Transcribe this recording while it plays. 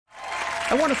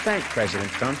I want to thank President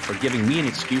Trump for giving me an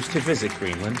excuse to visit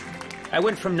Greenland. I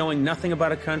went from knowing nothing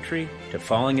about a country to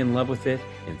falling in love with it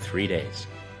in 3 days.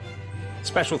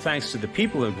 Special thanks to the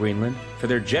people of Greenland for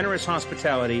their generous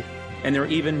hospitality and their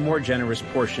even more generous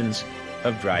portions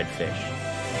of dried fish.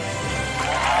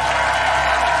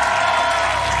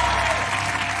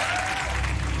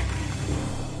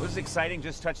 It was exciting,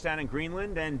 just touched down in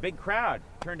Greenland, and big crowd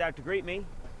turned out to greet me.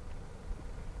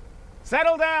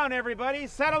 Settle down, everybody,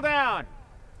 settle down.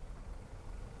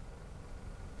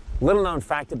 Little known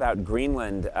fact about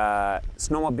Greenland,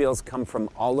 snowmobiles come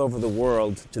from all over the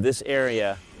world to this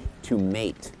area to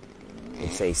mate.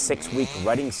 It's a 6-week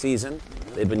rutting season.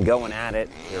 They've been going at it.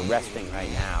 They're resting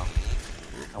right now.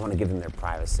 I want to give them their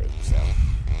privacy, so.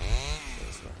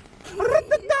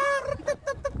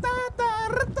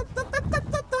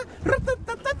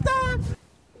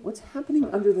 What's happening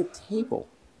under the table?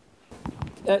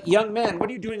 Young man, what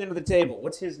are you doing under the table?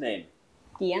 What's his name?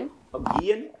 Dian. Oh,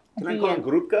 Dian? Can I call him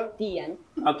Grupka? Dian.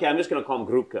 Okay, I'm just going to call him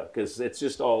Grupka because it's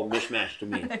just all mishmash to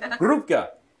me. Grupka,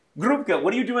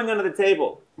 what are you doing under the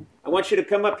table? I want you to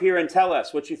come up here and tell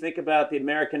us what you think about the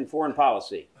American foreign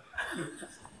policy.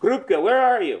 Grupka, where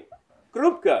are you?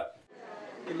 Grupka.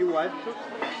 Can your wife cook?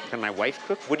 Can my wife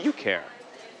cook? What do you care?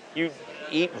 You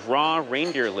eat raw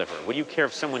reindeer liver. What do you care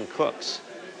if someone cooks?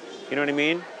 You know what I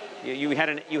mean? You had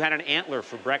an antler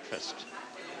for breakfast,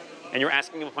 and you're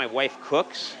asking if my wife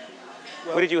cooks?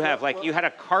 Well, what did you have? Like, you had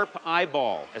a carp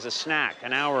eyeball as a snack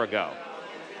an hour ago.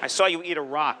 I saw you eat a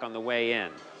rock on the way in.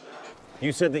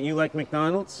 You said that you like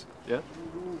McDonald's? Yeah.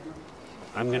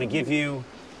 I'm going to give you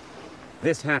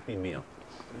this Happy Meal.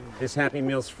 This Happy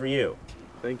Meal's for you.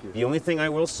 Thank you. The only thing I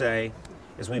will say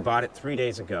is we bought it 3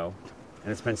 days ago,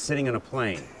 and it's been sitting on a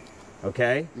plane,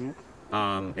 okay?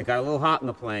 Mm-hmm. It got a little hot in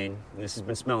the plane, and this has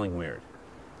been smelling weird.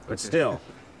 But still,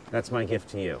 that's my gift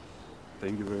to you.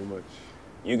 Thank you very much.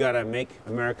 You got a Make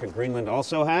America Greenland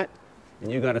Also hat,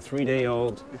 and you got a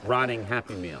 3-day-old rotting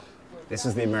Happy Meal. This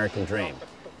is the American dream.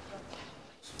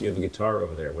 You have a guitar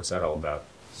over there. What's that all about?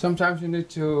 Sometimes you need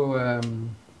to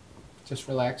just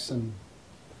relax and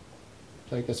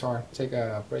play guitar, take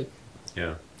a break.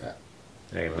 Yeah. Yeah.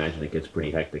 I imagine it gets pretty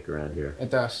hectic around here.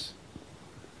 It does.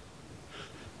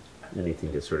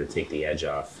 Anything to sort of take the edge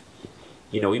off.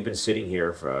 You know, we've been sitting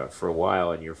here for a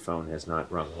while, and your phone has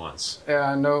not rung once. Yeah,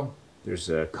 I know.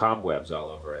 There's cobwebs all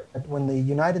over it. When the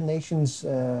United Nations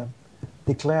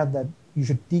declared that you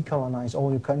should decolonize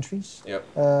all your countries,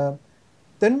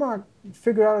 Denmark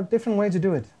figured out a different way to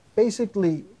do it.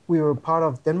 Basically, we were part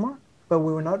of Denmark, but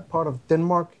we were not part of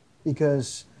Denmark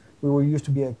because we were used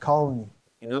to be a colony.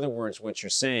 In other words, what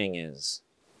you're saying is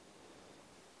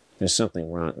there's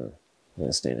something rotten in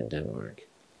the state of Denmark.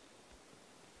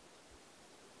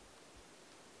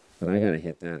 But I gotta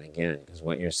hit that again, because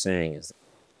what you're saying is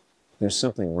there's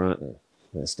something rotten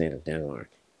in the state of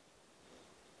Denmark.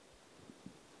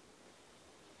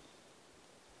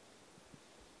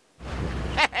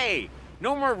 Hey!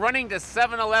 No more running to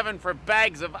 7-Eleven for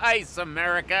bags of ice,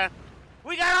 America!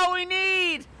 We got all we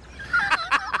need!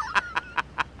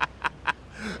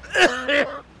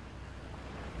 I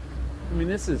mean,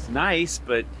 this is nice,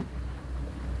 but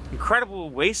incredible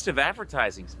waste of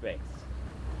advertising space.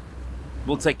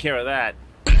 We'll take care of that.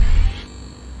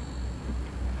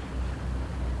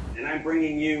 And I'm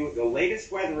bringing you the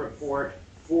latest weather report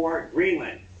for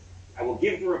Greenland. I will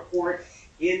give the report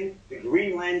in the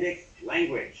Greenlandic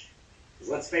language.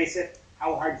 Because let's face it,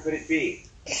 how hard could it be?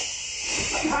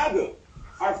 Akagu,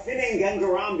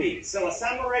 Arfiningangarambi,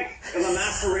 Silasamarik,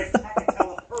 Ilamasarit,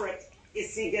 Takatalapurit,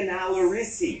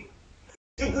 Isiganalarissi.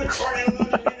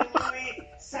 Tugutornaluna Minamui,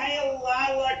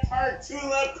 Sayalala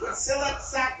Tartula, Kusilat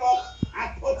Sakop,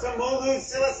 Apotamolu,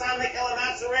 Silasamic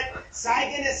Ilamasarit,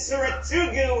 Saiganisurit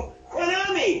Tugu,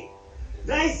 Kwanami,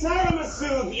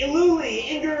 Daisaramasug, Iluli,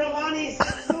 Ingaramani,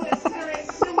 Samulis,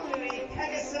 Simuli,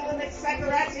 Pegasilimic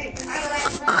Sakarati,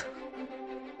 Anarak.